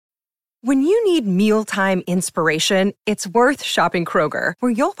When you need mealtime inspiration, it's worth shopping Kroger,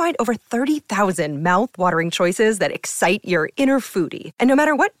 where you'll find over 30,000 mouth-watering choices that excite your inner foodie. And no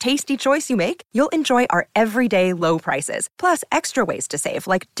matter what tasty choice you make, you'll enjoy our everyday low prices, plus extra ways to save,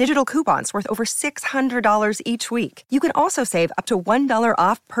 like digital coupons worth over $600 each week. You can also save up to $1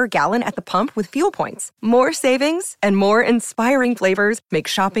 off per gallon at the pump with fuel points. More savings and more inspiring flavors make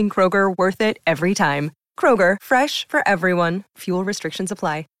shopping Kroger worth it every time. Kroger, fresh for everyone. Fuel restrictions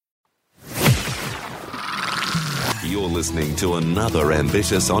apply. You're listening to another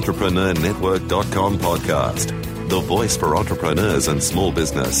Ambitious Entrepreneur Network.com podcast. The voice for entrepreneurs and small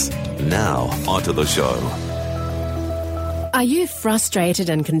business. Now, onto the show. Are you frustrated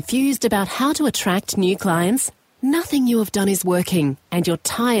and confused about how to attract new clients? Nothing you have done is working, and you're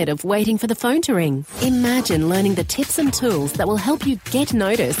tired of waiting for the phone to ring. Imagine learning the tips and tools that will help you get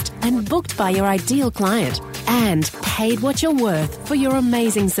noticed and booked by your ideal client, and paid what you're worth for your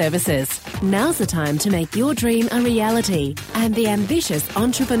amazing services. Now's the time to make your dream a reality, and the Ambitious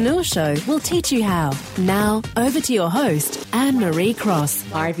Entrepreneur Show will teach you how. Now, over to your host, Anne-Marie Cross.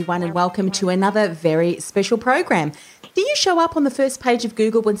 Hi everyone, and welcome to another very special program. Do you show up on the first page of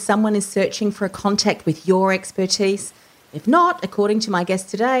Google when someone is searching for a contact with your expertise? If not, according to my guest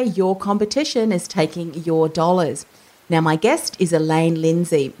today, your competition is taking your dollars. Now, my guest is Elaine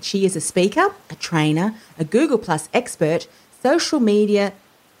Lindsay. She is a speaker, a trainer, a Google Plus expert, social media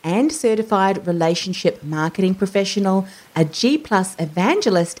and certified relationship marketing professional, a G Plus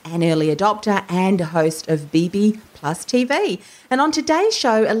evangelist and early adopter, and a host of BB Plus TV. And on today's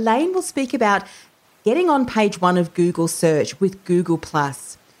show, Elaine will speak about getting on page one of Google search with Google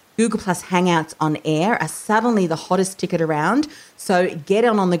Plus. Google Plus Hangouts on Air are suddenly the hottest ticket around, so get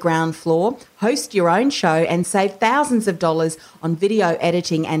on the ground floor, host your own show and save thousands of dollars on video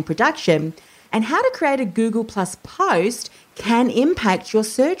editing and production. And how to create a Google Plus post can impact your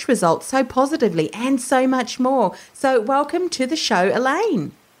search results so positively, and so much more. So welcome to the show,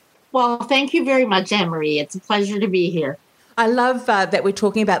 Elaine. Well, thank you very much, Anne-Marie. It's a pleasure to be here. I love that we're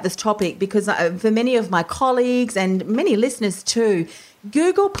talking about this topic because for many of my colleagues and many listeners too,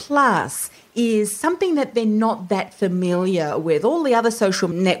 Google Plus is something that they're not that familiar with. All the other social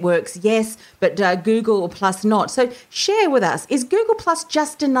networks, yes, but Google Plus not. So share with us, is Google Plus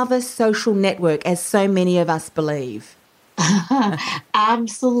just another social network as so many of us believe?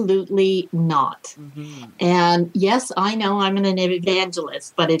 Absolutely not. Mm-hmm. And yes, I know I'm an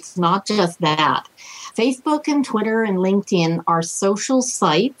evangelist, but it's not just that. Facebook and Twitter and LinkedIn are social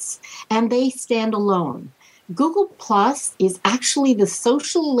sites, and they stand alone. Google Plus is actually the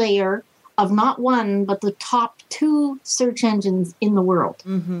social layer of not one, but the top two search engines in the world.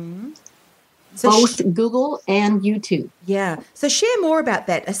 Mm-hmm. So both Google and YouTube. Yeah. So share more about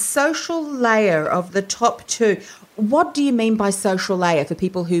that, a social layer of the top two. What do you mean by social layer for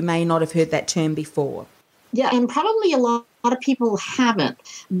people who may not have heard that term before? Yeah, and probably a lot of people haven't.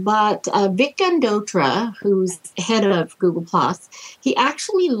 But Vic Gandotra, who's head of Google Plus, he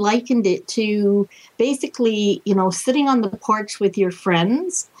actually likened it to basically, sitting on the porch with your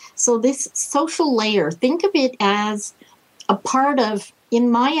friends. So this social layer, think of it as a part of,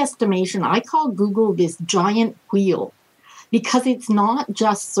 in my estimation, I call Google this giant wheel. Because it's not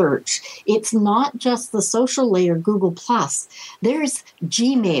just search. It's not just the social layer, Google Plus. There's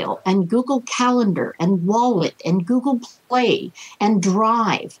Gmail and Google Calendar and Wallet and Google Play and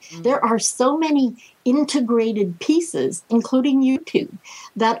Drive. Mm-hmm. There are so many integrated pieces, including YouTube,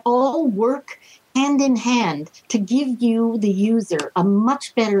 that all work hand in hand to give you, the user, a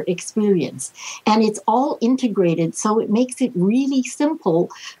much better experience. And it's all integrated, so it makes it really simple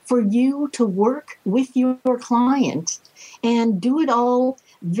for you to work with your client and do it all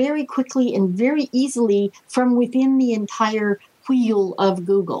very quickly and very easily from within the entire wheel of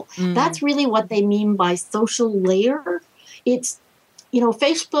Google. Mm. That's really what they mean by social layer. It's,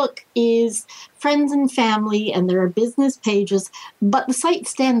 Facebook is friends and family, and there are business pages, but the site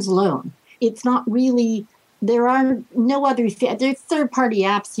stands alone. It's not really, there are no other, there's third-party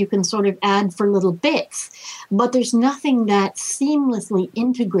apps you can sort of add for little bits, but there's nothing that seamlessly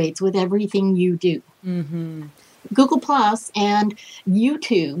integrates with everything you do. Mm-hmm. Google Plus and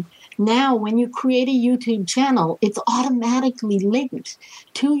YouTube, now when you create a YouTube channel, it's automatically linked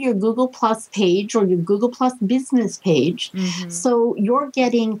to your Google Plus page or your Google Plus business page. Mm-hmm. So you're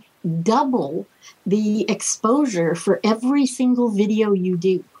getting double the exposure for every single video you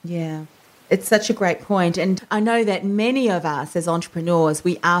do. Yeah. It's such a great point. And I know that many of us as entrepreneurs,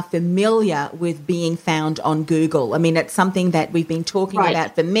 we are familiar with being found on Google. I mean, it's something that we've been talking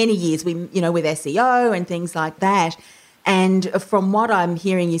about for many years, with SEO and things like that. And from what I'm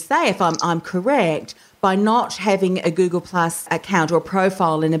hearing you say, if I'm correct, by not having a Google Plus account or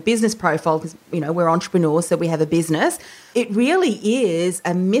profile and a business profile, because, we're entrepreneurs, so we have a business, it really is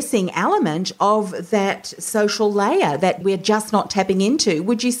a missing element of that social layer that we're just not tapping into.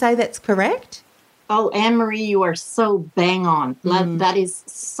 Would you say that's correct? Oh, Anne-Marie, you are so bang on. That is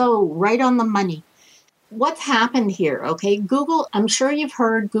so right on the money. What's happened here, okay? Google, I'm sure you've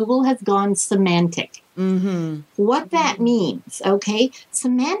heard, Google has gone semantic. Mm-hmm. What that means, okay?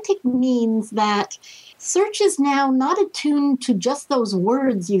 Semantic means that search is now not attuned to just those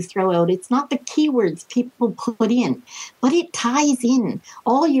words you throw out. It's not the keywords people put in, but it ties in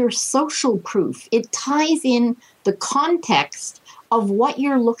all your social proof. It ties in the context of what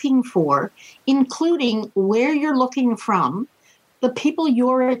you're looking for, including where you're looking from, the people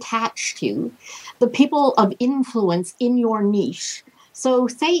you're attached to, the people of influence in your niche. So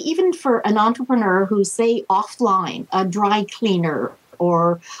say even for an entrepreneur who's, say, offline, a dry cleaner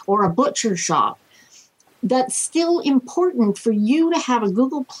or a butcher shop, that's still important for you to have a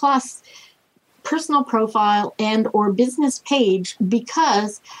Google Plus personal profile and or business page,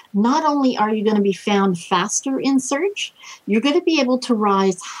 because not only are you going to be found faster in search, you're going to be able to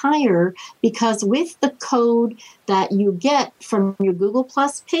rise higher, because with the code that you get from your Google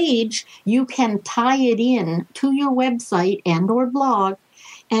Plus page, you can tie it in to your website and or blog,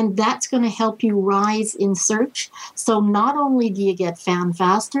 and that's going to help you rise in search. So not only do you get found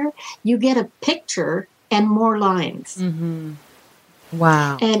faster, you get a picture and more lines. Mm-hmm.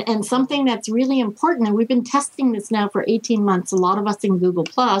 Wow. And something that's really important, and we've been testing this now for 18 months, a lot of us in Google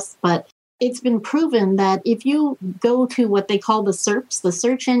Plus, but it's been proven that if you go to what they call the SERPs, the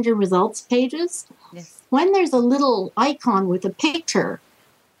search engine results pages, yes, when there's a little icon with a picture,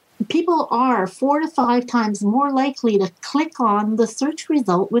 people are 4 to 5 times more likely to click on the search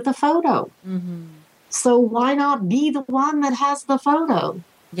result with a photo. Mm-hmm. So why not be the one that has the photo?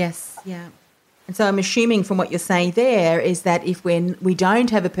 Yes, yeah. And so I'm assuming from what you're saying there is that if we don't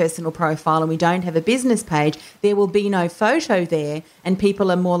have a personal profile and we don't have a business page, there will be no photo there, and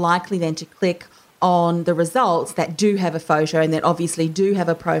people are more likely then to click on the results that do have a photo and that obviously do have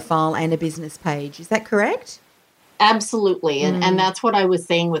a profile and a business page. Is that correct? Absolutely. And that's what I was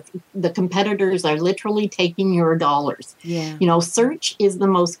saying with the competitors are literally taking your dollars. Yeah. Search is the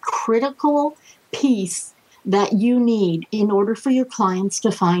most critical piece that you need in order for your clients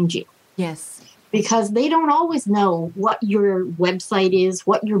to find you. Yes. Because they don't always know what your website is,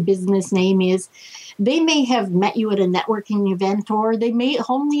 what your business name is. They may have met you at a networking event, or they may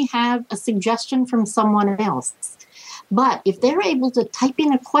only have a suggestion from someone else. But if they're able to type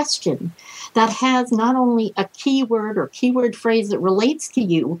in a question that has not only a keyword or keyword phrase that relates to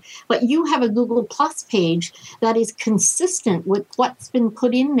you, but you have a Google Plus page that is consistent with what's been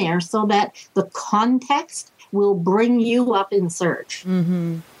put in there, so that the context will bring you up in search.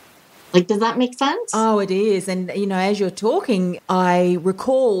 Mm-hmm. Does that make sense? Oh, it is. And, as you're talking, I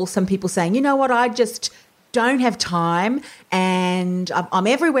recall some people saying, you know what, I just don't have time and I'm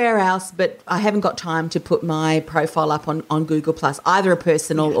everywhere else, but I haven't got time to put my profile up on Google Plus, either a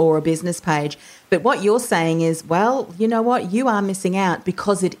personal or a business page. But what you're saying is, well, you know what, you are missing out,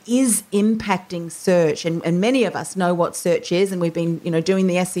 because it is impacting search. And many of us know what search is, and we've been, doing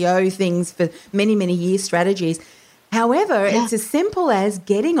the SEO things for many, many years, strategies. However, it's as simple as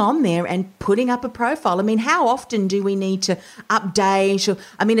getting on there and putting up a profile. I mean, how often do we need to update?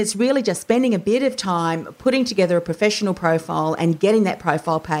 It's really just spending a bit of time putting together a professional profile and getting that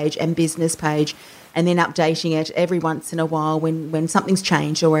profile page and business page, and then updating it every once in a while when something's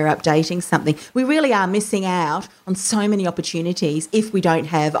changed or we're updating something. We really are missing out on so many opportunities if we don't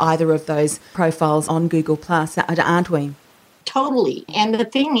have either of those profiles on Google Plus, aren't we? Totally. And the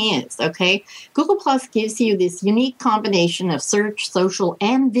thing is, okay, Google Plus gives you this unique combination of search, social,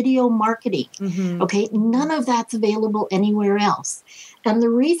 and video marketing. Mm-hmm. Okay, none of that's available anywhere else. And the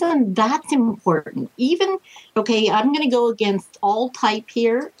reason that's important, I'm going to go against all type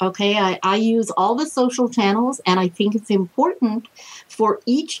here. Okay, I use all the social channels, and I think it's important for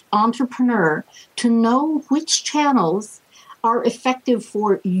each entrepreneur to know which channels are effective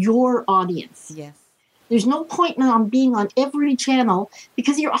for your audience. Yes. There's no point in being on every channel,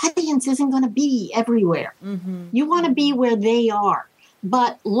 because your audience isn't going to be everywhere. Mm-hmm. You want to be where they are.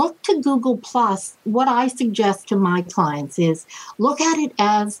 But look to Google Plus. What I suggest to my clients is look at it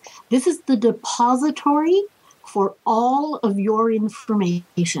as this is the depository for all of your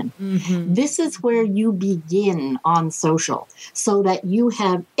information. Mm-hmm. This is where you begin on social, so that you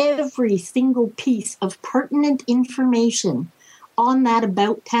have every single piece of pertinent information on that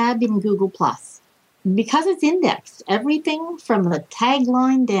About tab in Google Plus. Because it's indexed, everything from the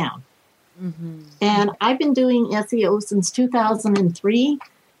tagline down. Mm-hmm. And I've been doing SEO since 2003.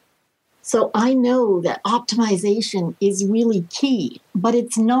 So I know that optimization is really key, but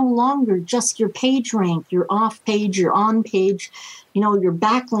it's no longer just your page rank, your off page, your on page, your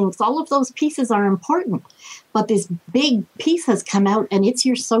backlinks. All of those pieces are important, but this big piece has come out, and it's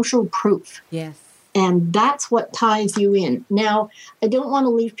your social proof. Yes. And that's what ties you in. Now, I don't want to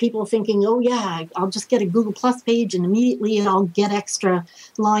leave people thinking, oh, yeah, I'll just get a Google Plus page and immediately I'll get extra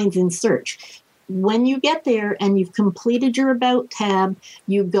lines in search. When you get there and you've completed your About tab,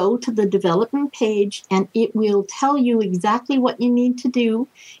 you go to the development page and it will tell you exactly what you need to do.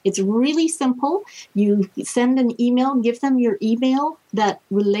 It's really simple. You send an email, give them your email that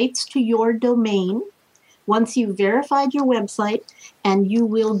relates to your domain once you've verified your website, and you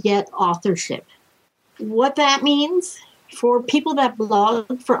will get authorship. What that means for people that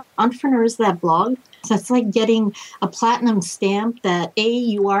blog, for entrepreneurs that blog, so it's like getting a platinum stamp that A,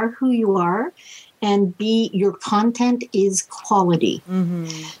 you are who you are, and B, your content is quality. Mm-hmm.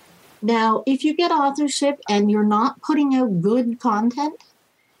 Now, if you get authorship and you're not putting out good content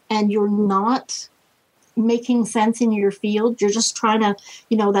and you're not making sense in your field, you're just trying to,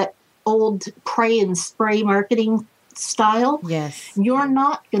 that old pray and spray marketing style, yes, you're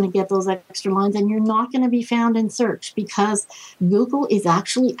not going to get those extra lines, and you're not going to be found in search, because Google is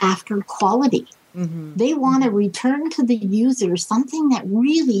actually after quality. Mm-hmm. They want to return to the user something that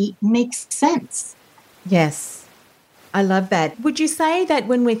really makes sense. Yes, I love that. Would you say that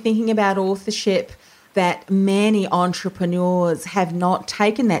when we're thinking about authorship, that many entrepreneurs have not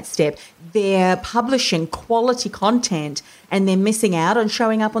taken that step? They're publishing quality content and they're missing out on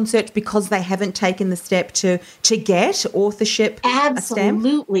showing up on search because they haven't taken the step to get authorship.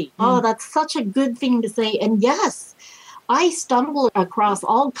 Absolutely. Oh, that's such a good thing to say. And yes, I stumble across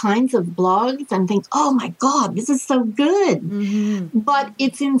all kinds of blogs and think, oh my God, this is so good. Mm-hmm. But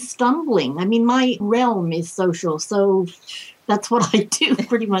it's in stumbling. I mean, my realm is social, so that's what I do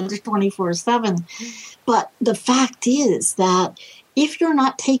pretty much 24/7. But the fact is that if you're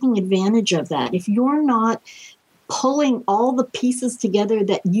not taking advantage of that, if you're not pulling all the pieces together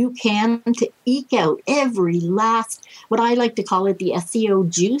that you can to eke out every last, what I like to call it, the SEO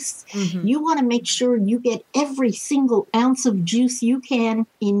juice, you want to make sure you get every single ounce of juice you can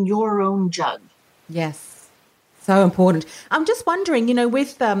in your own jug. Yes. So important. I'm just wondering,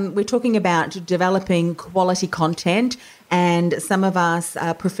 with we're talking about developing quality content, and some of us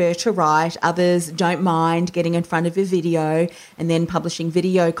prefer to write, others don't mind getting in front of a video and then publishing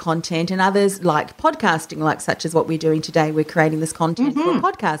video content, and others like podcasting, like such as what we're doing today. We're creating this content for a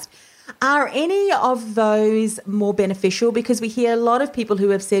podcast. Are any of those more beneficial? Because we hear a lot of people who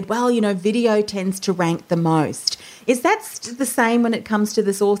have said, well, video tends to rank the most. Is that the same when it comes to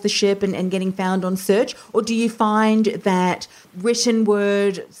this authorship and getting found on search? Or do you find that written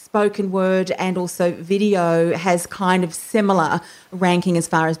word, spoken word, and also video has kind of similar ranking as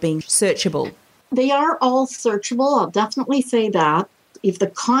far as being searchable? They are all searchable. I'll definitely say that. If the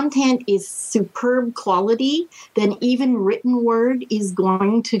content is superb quality, then even written word is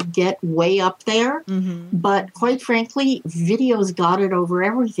going to get way up there. Mm-hmm. But quite frankly, video's got it over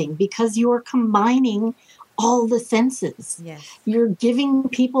everything, because you're combining all the senses. Yes. You're giving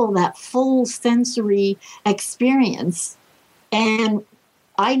people that full sensory experience. And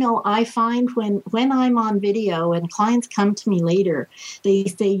I know I find when I'm on video and clients come to me later, they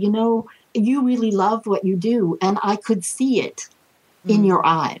say, you really love what you do, and I could see it in your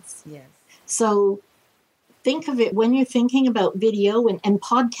eyes. Yes. So think of it when you're thinking about video and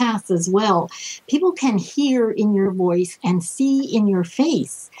podcasts as well. People can hear in your voice and see in your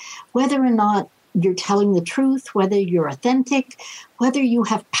face whether or not you're telling the truth, whether you're authentic, whether you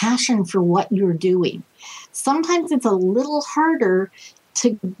have passion for what you're doing. Sometimes it's a little harder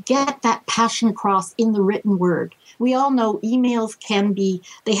to get that passion across in the written word. We all know emails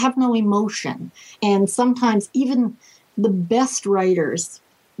they have no emotion. And sometimes even the best writers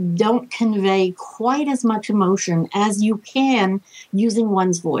don't convey quite as much emotion as you can using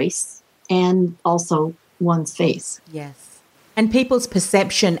one's voice and also one's face. Yes. And people's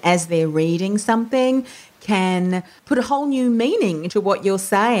perception as they're reading something can put a whole new meaning to what you're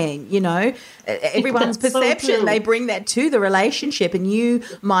saying. Everyone's perception, so they bring that to the relationship, and you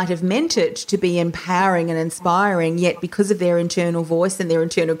might have meant it to be empowering and inspiring, yet because of their internal voice and their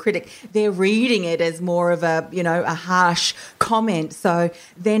internal critic, they're reading it as more of a harsh comment. So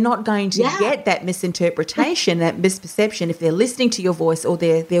they're not going to get that misinterpretation, that misperception if they're listening to your voice or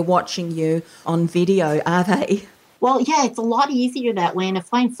they're watching you on video, are they? Well, yeah, it's a lot easier that way. And I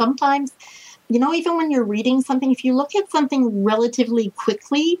find sometimes, even when you're reading something, if you look at something relatively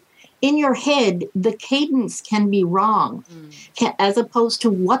quickly, in your head, the cadence can be wrong, as opposed to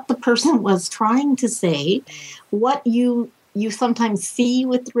what the person was trying to say. What you you sometimes see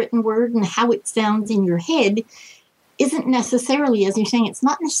with written word and how it sounds in your head isn't necessarily, as you're saying, it's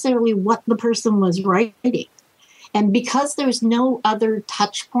not necessarily what the person was writing. And because there's no other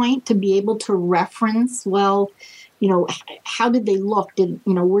touch point to be able to reference, well, you know, how did they look?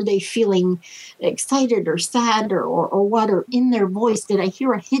 Were they feeling excited or sad or what? Or in their voice, did I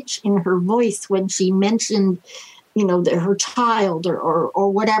hear a hitch in her voice when she mentioned, you know, her child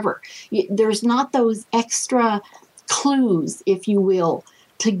or whatever? There's not those extra clues, if you will,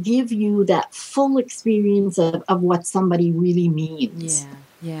 to give you that full experience of what somebody really means.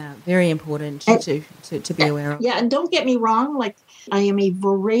 Yeah, very important to be aware of. Yeah, and don't get me wrong, like I am a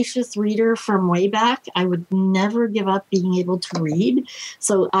voracious reader from way back. I would never give up being able to read.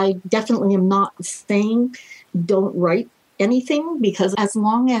 So I definitely am not saying don't write anything, because as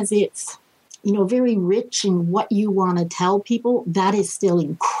long as it's, you know, very rich in what you want to tell people, that is still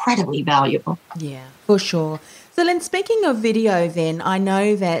incredibly valuable. Yeah, for sure. So Lynn, speaking of video then, I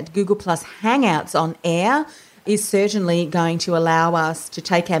know that Google Plus Hangouts on Air is certainly going to allow us to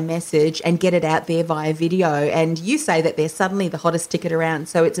take our message and get it out there via video. And you say that they're suddenly the hottest ticket around,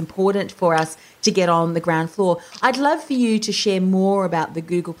 so it's important for us to get on the ground floor. I'd love for you to share more about the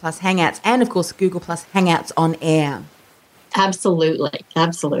Google Plus Hangouts and, of course, Google Plus Hangouts on Air. Absolutely.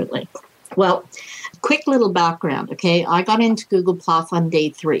 Well, quick little background, okay? I got into Google Plus on day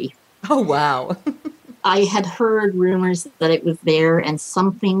 3. Oh, wow. I had heard rumors that it was there, and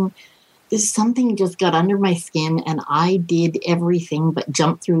something just got under my skin, and I did everything but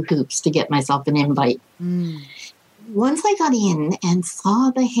jump through hoops to get myself an invite. Once I got in and saw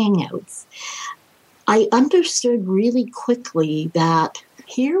the Hangouts, I understood really quickly that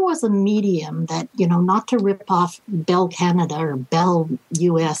here was a medium that, you know, not to rip off Bell Canada or Bell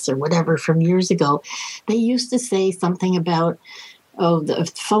US or whatever from years ago, they used to say something about,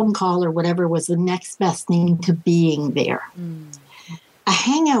 the phone call or whatever was the next best thing to being there. A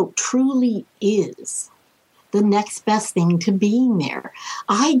Hangout truly is the next best thing to being there.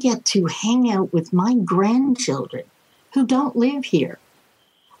 I get to hang out with my grandchildren who don't live here.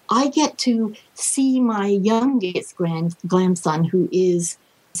 I get to see my youngest grandson, who is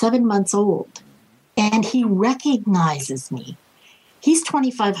 7 months old, and he recognizes me. He's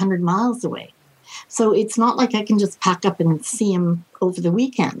 2,500 miles away. So it's not like I can just pack up and see him over the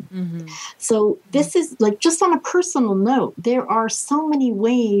weekend. So this is like, just on a personal note, there are so many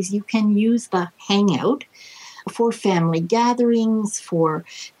ways you can use the Hangout for family gatherings, for,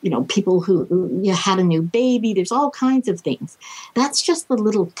 you know, people who you had a new baby. There's all kinds of things. That's just the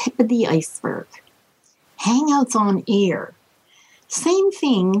little tip of the iceberg. Hangouts on Air, same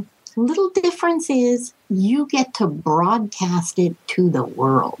thing. Little difference is you get to broadcast it to the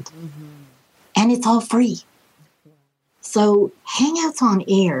world. And it's all free. So Hangouts on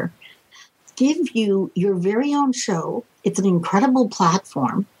Air give you your very own show. It's an incredible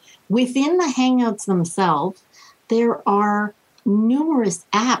platform. Within the Hangouts themselves, there are numerous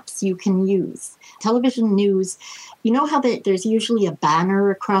apps you can use. Television news, you know how there's usually a banner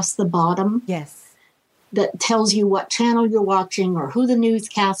across the bottom? Yes. That tells you what channel you're watching or who the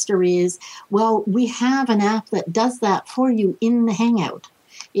newscaster is. Well, we have an app that does that for you in the Hangout.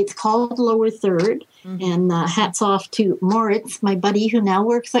 It's called Lower Third, and hats off to Moritz, my buddy who now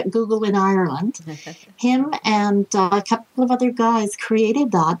works at Google in Ireland. Him and a couple of other guys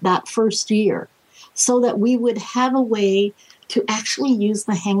created that first year so that we would have a way to actually use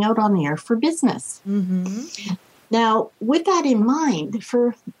the Hangout on Air for business. Now, with that in mind,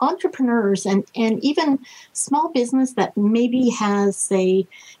 for entrepreneurs and even small business that maybe has, say,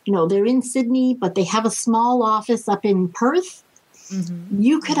 you know, they're in Sydney, but they have a small office up in Perth,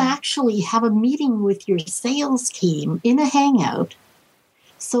 you could actually have a meeting with your sales team in a Hangout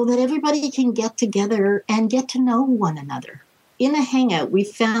so that everybody can get together and get to know one another. In a Hangout, we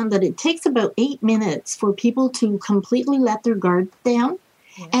found that it takes about 8 minutes for people to completely let their guard down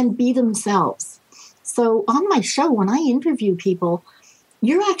and be themselves. So on my show, when I interview people,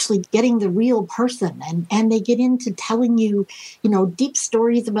 you're actually getting the real person, and they get into telling you, you know, deep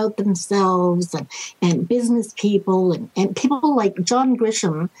stories about themselves and business people and people like John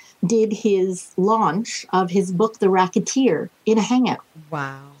Grisham did his launch of his book, The Racketeer, in a Hangout.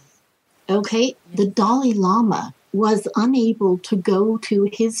 Wow. Okay. The Dalai Lama was unable to go to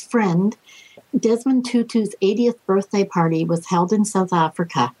his friend Desmond Tutu's 80th birthday party was held in South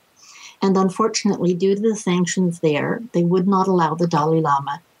Africa. And unfortunately, due to the sanctions there, they would not allow the Dalai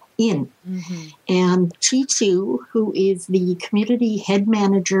Lama in. And Chi Chu, who is the community head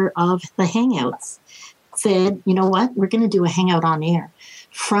manager of the Hangouts, said, you know what, we're going to do a Hangout on Air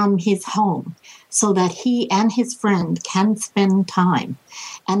from his home so that he and his friend can spend time.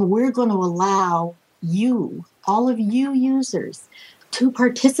 And we're going to allow you, all of you users to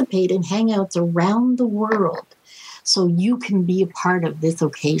participate in Hangouts around the world so you can be a part of this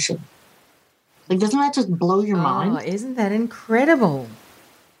occasion. Like, doesn't that just blow your mind? Oh, isn't that incredible?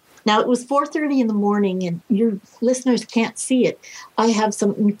 Now, it was 4:30 in the morning, and your listeners can't see it. I have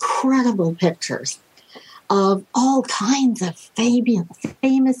some incredible pictures of all kinds of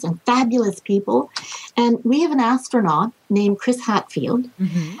famous and fabulous people. And we have an astronaut named Chris Hadfield.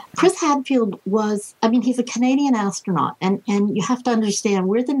 Mm-hmm. Chris Hadfield he's a Canadian astronaut. And you have to understand,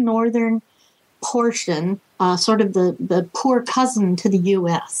 we're the northern portion, sort of the poor cousin to the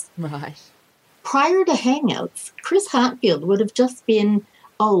U.S. Right. Prior to Hangouts, Chris Hadfield would have just been,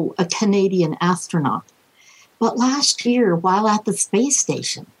 a Canadian astronaut. But last year, while at the space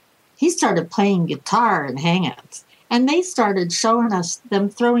station, he started playing guitar in Hangouts. And they started showing us them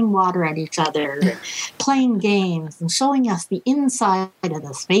throwing water at each other, playing games, and showing us the inside of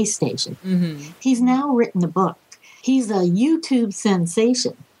the space station. Mm-hmm. He's now written a book. He's a YouTube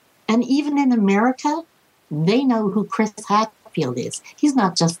sensation. And even in America, they know who Chris Hadfield is. He's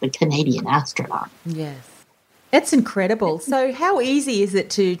not just the Canadian astronaut. Yes. That's incredible. So how easy is it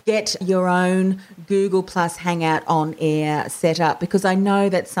to get your own Google Plus Hangout on air set up? Because I know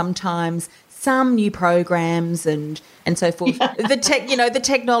that sometimes some new programs and so forth, the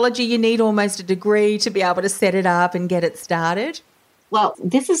technology, you need almost a degree to be able to set it up and get it started. Well,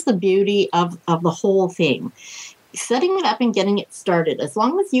 this is the beauty of the whole thing. Setting it up and getting it started, as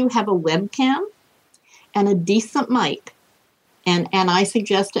long as you have a webcam and a decent mic, and I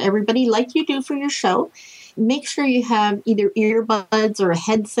suggest to everybody, like you do for your show, make sure you have either earbuds or a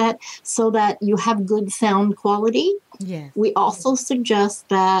headset so that you have good sound quality. Yes. We also suggest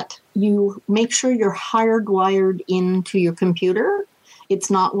that you make sure you're hardwired into your computer. It's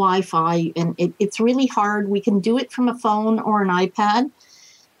not Wi-Fi, and it's really hard. We can do it from a phone or an iPad,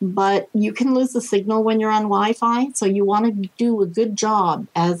 but you can lose the signal when you're on Wi-Fi. So you want to do a good job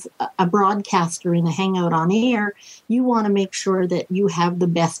as a broadcaster in a Hangout on air. You want to make sure that you have the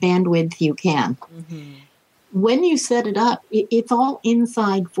best bandwidth you can. Mm-hmm. When you set it up, it's all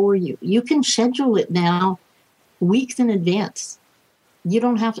inside for you. You can schedule it now weeks in advance. You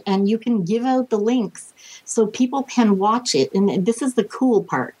don't have to, and you can give out the links so people can watch it. And this is the cool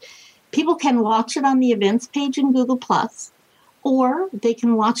part. People can watch it on the events page in Google+, or they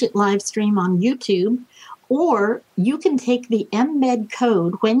can watch it live stream on YouTube, or you can take the embed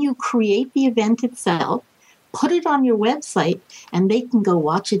code when you create the event itself, put it on your website, and they can go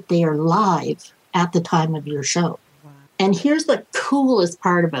watch it there live at the time of your show. Wow. And here's the coolest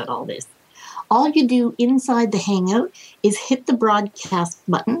part about all this. All you do inside the Hangout is hit the broadcast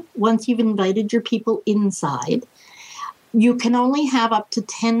button once you've invited your people inside. You can only have up to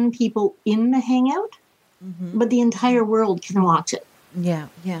 10 people in the Hangout, but the entire world can watch it. Yeah.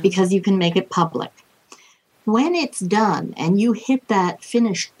 Because you can make it public. When it's done and you hit that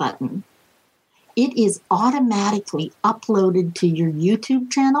finish button, it is automatically uploaded to your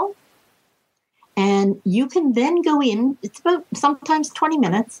YouTube channel. And you can then go in, it's about sometimes 20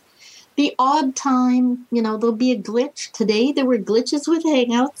 minutes. The odd time, there'll be a glitch. Today there were glitches with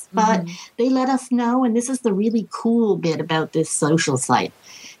Hangouts, but they let us know, and this is the really cool bit about this social site.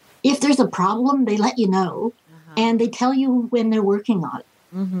 If there's a problem, they let you know, and they tell you when they're working on it.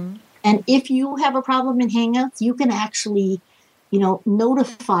 Mm-hmm. And if you have a problem in Hangouts, you can actually,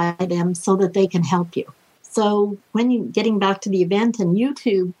 notify them so that they can help you. So when you're getting back to the event and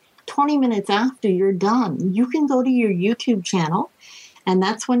YouTube, 20 minutes after you're done, you can go to your YouTube channel, and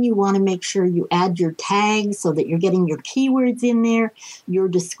that's when you want to make sure you add your tags so that you're getting your keywords in there, your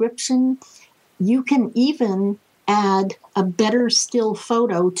description. You can even add a better still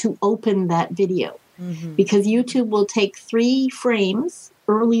photo to open that video, because YouTube will take 3 frames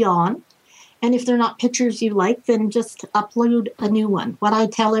early on, and if they're not pictures you like, then just upload a new one. What I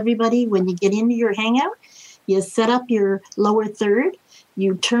tell everybody, when you get into your Hangout, you set up your lower third,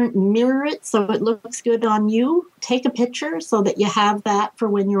 you mirror it so it looks good on you. Take a picture so that you have that for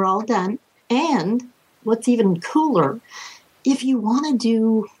when you're all done. And what's even cooler, if you want to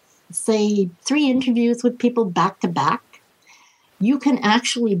do, say, 3 interviews with people back to back, you can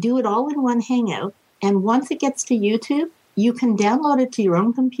actually do it all in one Hangout. And once it gets to YouTube, you can download it to your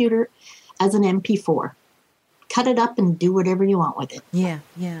own computer as an MP4. Cut it up and do whatever you want with it. Yeah.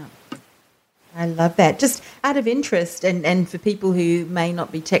 I love that. Just out of interest, and for people who may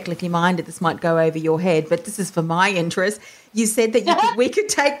not be technically minded, this might go over your head, but this is for my interest. You said that we could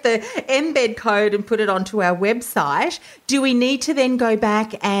take the embed code and put it onto our website. Do we need to then go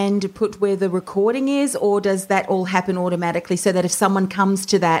back and put where the recording is, or does that all happen automatically so that if someone comes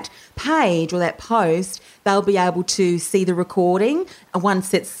to that page or that post, they'll be able to see the recording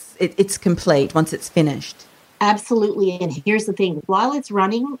once it's complete, once it's finished? Absolutely. And here's the thing. While it's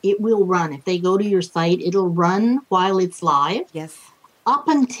running, it will run. If they go to your site, it'll run while it's live. Yes. Up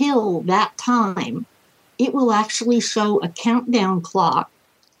until that time, it will actually show a countdown clock.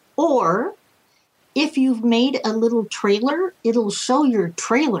 Or if you've made a little trailer, it'll show your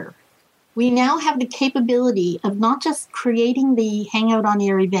trailer. We now have the capability of not just creating the Hangout on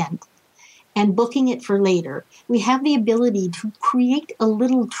Air event and booking it for later. We have the ability to create a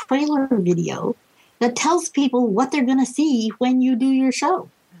little trailer video that tells people what they're going to see when you do your show.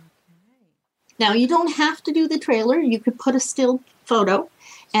 Okay. Now, you don't have to do the trailer. You could put a still photo,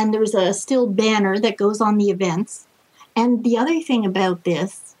 and there's a still banner that goes on the events. And the other thing about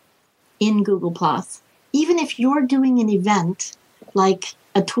this in Google+, even if you're doing an event like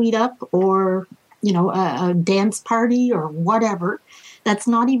a tweet up or, a dance party or whatever, that's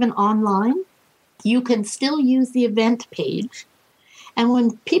not even online, you can still use the event page. And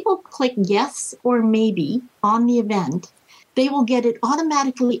when people click yes or maybe on the event, they will get it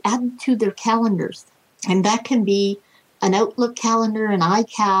automatically added to their calendars. And that can be an Outlook calendar, an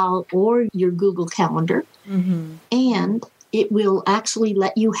iCal, or your Google Calendar. Mm-hmm. And it will actually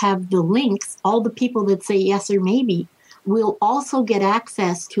let you have the links. All the people that say yes or maybe will also get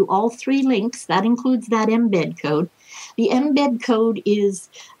access to all 3 links. That includes that embed code. The embed code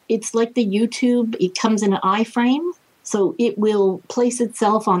it's like the YouTube. It comes in an iframe. So it will place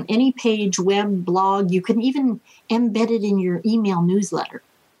itself on any page, web, blog. You can even embed it in your email newsletter.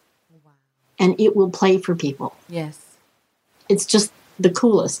 Wow. And it will play for people. Yes. It's just the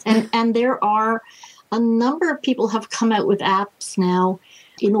coolest. And there are a number of people have come out with apps now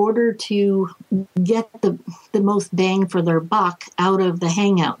in order to get the most bang for their buck out of the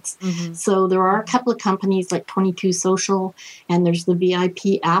Hangouts. Mm-hmm. So there are a couple of companies like 22 Social, and there's the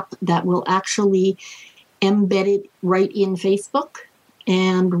VIP app that will actually embed it right in Facebook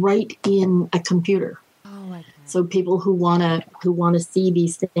and right in a computer. Oh, okay. So people who wanna see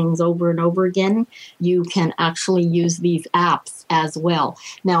these things over and over again, you can actually use these apps as well.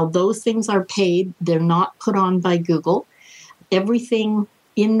 Now, those things are paid. They're not put on by Google. Everything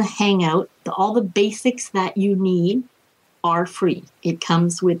in the Hangout, all the basics that you need are free. It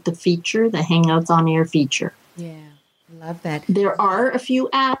comes with the feature, the Hangouts on Air feature. Yeah, love that. There are a few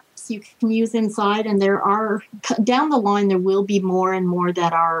apps you can use inside, and there are down the line there will be more and more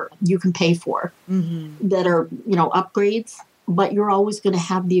that are you can pay for, mm-hmm. that are upgrades, but you're always going to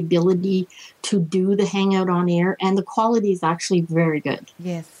have the ability to do the Hangout on Air, and the quality is actually very good.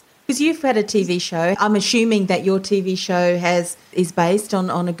 Yes, because you've had a TV show. I'm assuming that your TV show is based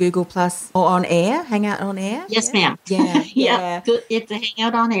on a Google Plus or on Air, Hangout on Air. Yes, ma'am. Yeah, yeah. It's a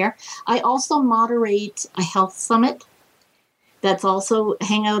Hangout on Air. I also moderate a health summit. That's also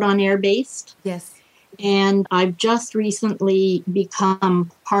Hangout on Air based. Yes. And I've just recently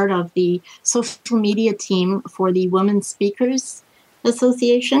become part of the social media team for the Women Speakers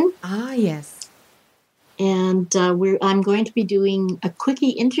Association. Ah, yes. And I'm going to be doing a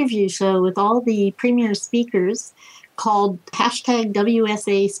quickie interview show with all the premier speakers called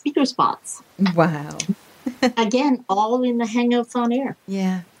 #WSA Speaker Spots. Wow. Again, all in the Hangouts on Air.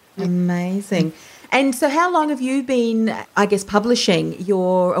 Yeah, amazing. And so how long have you been, I guess, publishing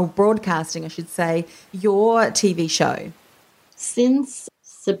or broadcasting, I should say, your TV show? Since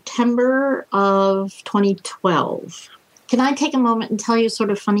September of 2012. Can I take a moment and tell you a sort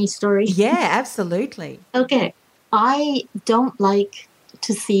of funny story? Yeah, absolutely. Okay. I don't like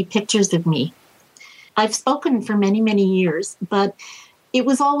to see pictures of me. I've spoken for many, many years, but it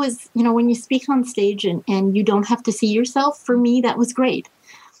was always, when you speak on stage and you don't have to see yourself, for me, that was great.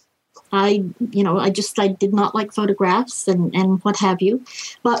 I did not like photographs and what have you.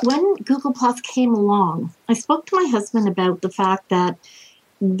 But when Google Plus came along, I spoke to my husband about the fact that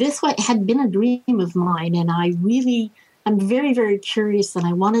this had been a dream of mine. And I'm very, very curious, and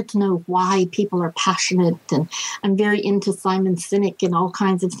I wanted to know why people are passionate. And I'm very into Simon Sinek and all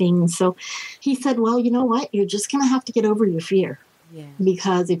kinds of things. So he said, well, you know what? You're just going to have to get over your fear. Yeah.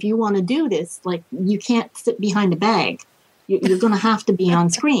 Because if you want to do this, you can't sit behind a bag. You're going to have to be on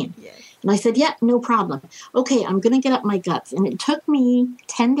screen. Yes. And I said, yeah, no problem. Okay, I'm going to get up my guts. And it took me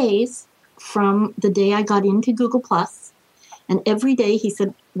 10 days from the day I got into Google+. And every day he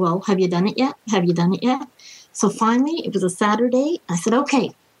said, well, have you done it yet? Have you done it yet? So finally, it was a Saturday. I said,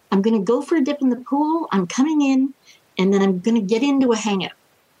 okay, I'm going to go for a dip in the pool. I'm coming in, and then I'm going to get into a Hangout.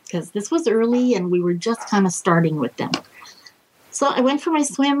 Because this was early, and we were just kind of starting with them. So I went for my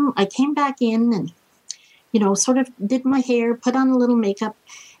swim. I came back in and sort of did my hair, put on a little makeup.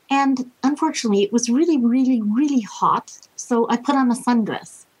 And unfortunately, it was really, really, really hot. So I put on a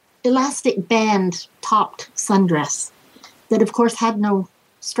sundress, elastic band topped sundress that, of course, had no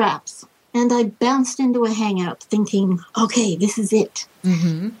straps. And I bounced into a Hangout thinking, okay, this is it.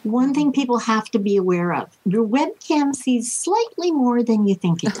 One thing people have to be aware of, your webcam sees slightly more than you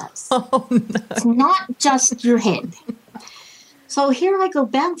think it does. Oh, no. It's not just your head. So here I go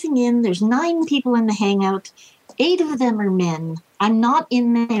bouncing in. There's 9 people in the Hangout. 8 of them are men. I'm not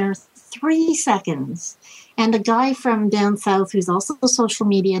in there 3 seconds. And a guy from down south who's also social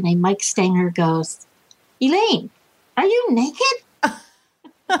media named Mike Stanger goes, Elaine, are you naked?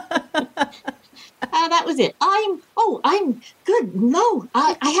 That was it. I'm good. No,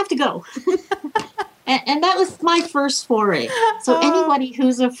 I have to go. and that was my first foray. So anybody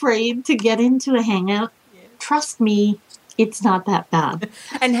who's afraid to get into a Hangout, trust me, it's not that bad.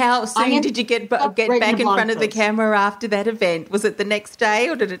 And how soon did you get back in front of the post. camera after that event? Was it the next day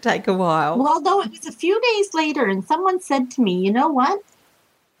or did it take a while? Well, no, it was a few days later, and someone said to me, you know what?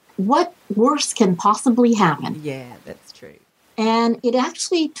 What worse can possibly happen? Yeah, that's true. And it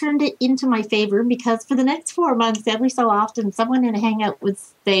actually turned it into my favor because for the next 4 months, every so often, someone in a Hangout would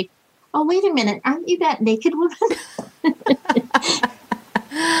say, oh, wait a minute, aren't you that naked woman?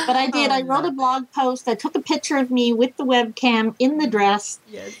 But I did. I wrote a blog post. I took a picture of me with the webcam in the dress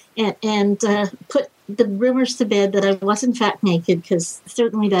and put the rumors to bed that I was in fact naked, because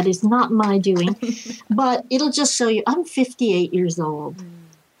certainly that is not my doing. But it'll just show you I'm 58 years old.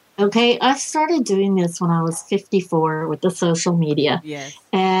 Okay, I started doing this when I was 54 with the social media. Yes.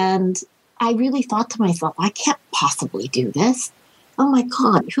 And I really thought to myself, I can't possibly do this. Oh my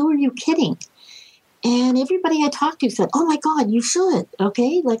God, who are you kidding? And everybody I talked to said, oh my God, you should.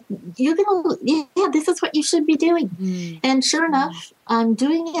 Okay, like this is what you should be doing. And sure enough, I'm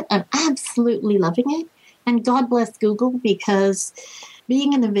doing it. I'm absolutely loving it. And God bless Google, because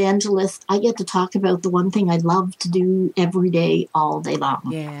being an evangelist, I get to talk about the one thing I love to do every day, all day long.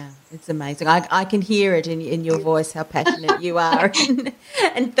 Yeah, it's amazing. I can hear it in your voice, how passionate you are.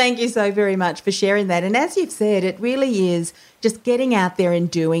 And thank you so very much for sharing that. And as you've said, it really is just getting out there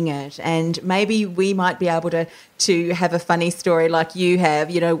and doing it. And maybe we might be able to have a funny story like you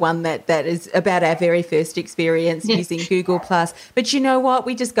have, one that is about our very first experience using Google+. But you know what?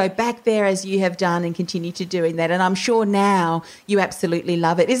 We just go back there as you have done and continue to doing that. And I'm sure now you absolutely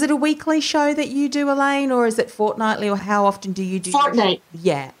love it. Is it a weekly show that you do, Elaine, or is it fortnightly, or how often do you do? Fortnight.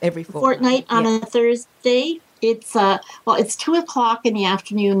 Yeah, every fortnight. On a Thursday. It's it's 2:00 in the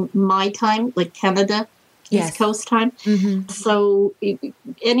afternoon my time, like Canada. East Coast time. So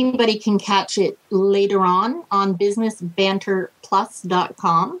anybody can catch it later on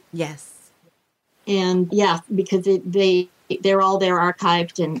businessbanterplus.com. Yes. And because they're all there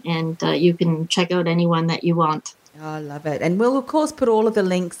archived and you can check out any one that you want. Oh, I love it. And we'll, of course, put all of the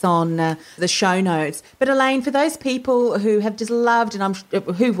links on the show notes. But, Elaine, for those people who have just loved, and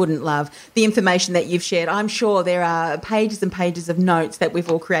who wouldn't love, the information that you've shared, I'm sure there are pages and pages of notes that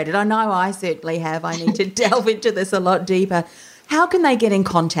we've all created. I know I certainly have. I need to delve into this a lot deeper. How can they get in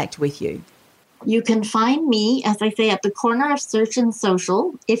contact with you? You can find me, as I say, at the corner of search and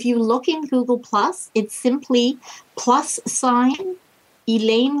social. If you look in Google+, it's simply +,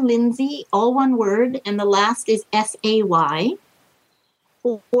 Elaine Lindsay, all one word, and the last is SAY.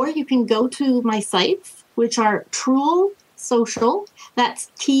 Or you can go to my sites, which are Truel Social.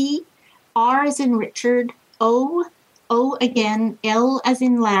 That's T, R as in Richard, O again, L as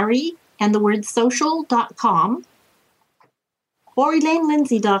in Larry, and the word social.com, or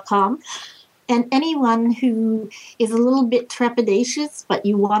ElaineLindsay.com. And anyone who is a little bit trepidatious, but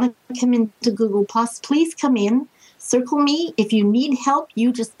you want to come into Google+, please come in. Circle me. If you need help,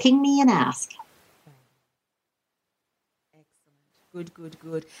 you just ping me and ask. Excellent.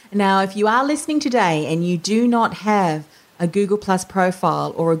 Good. Now, if you are listening today and you do not have a Google Plus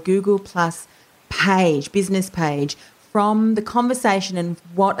profile or a Google Plus page, business page, from the conversation and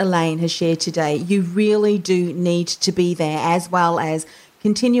what Elaine has shared today, you really do need to be there, as well as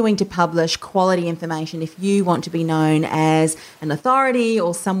continuing to publish quality information if you want to be known as an authority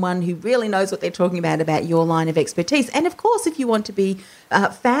or someone who really knows what they're talking about your line of expertise. And, of course, if you want to be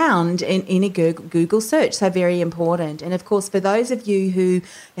found in a Google search, so very important. And, of course, for those of you who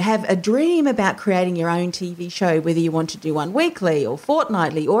have a dream about creating your own TV show, whether you want to do one weekly or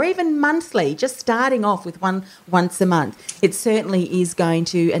fortnightly or even monthly, just starting off with one once a month, it certainly is going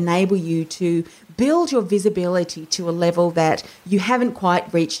to enable you to build your visibility to a level that you haven't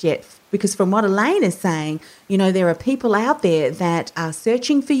quite reached yet. Because from what Elaine is saying, there are people out there that are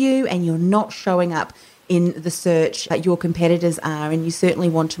searching for you and you're not showing up in the search that your competitors are, and you certainly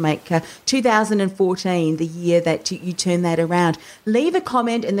want to make 2014 the year that you turn that around. Leave a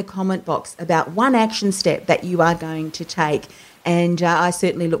comment in the comment box about one action step that you are going to take, and I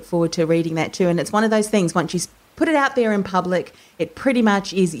certainly look forward to reading that too. And it's one of those things, once you put it out there in public, It pretty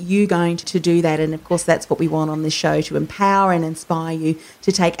much is you going to do that. And of course, that's what we want on this show, to empower and inspire you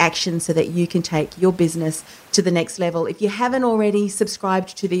to take action so that you can take your business to the next level. If you haven't already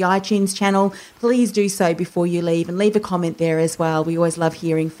subscribed to the iTunes channel, please do so before you leave, and leave a comment there as well. We always love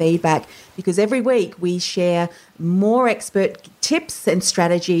hearing feedback, because every week we share more expert tips and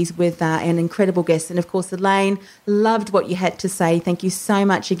strategies with an incredible guest. And of course, Elaine, loved what you had to say. Thank you so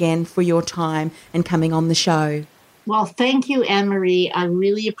much again for your time and coming on the show. Well, thank you, Anne-Marie. I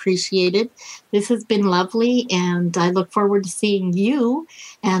really appreciate it. This has been lovely, and I look forward to seeing you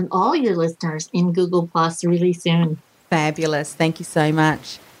and all your listeners in Google Plus really soon. Fabulous. Thank you so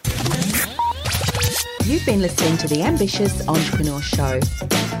much. You've been listening to the Ambitious Entrepreneur Show.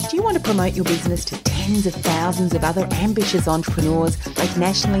 Do you want to promote your business to tens of thousands of other ambitious entrepreneurs, both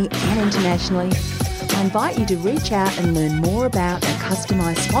nationally and internationally? I invite you to reach out and learn more about our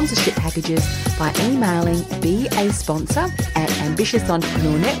customised sponsorship packages by emailing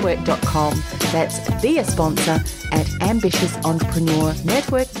beasponsor@ambitiousentrepreneurnetwork.com. That's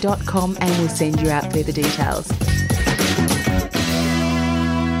beasponsor@ambitiousentrepreneurnetwork.com, and we'll send you out further details.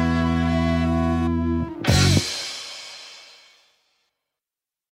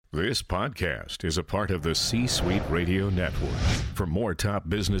 This podcast is a part of the C-Suite Radio Network. For more top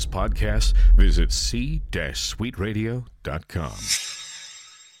business podcasts, visit c-suiteradio.com.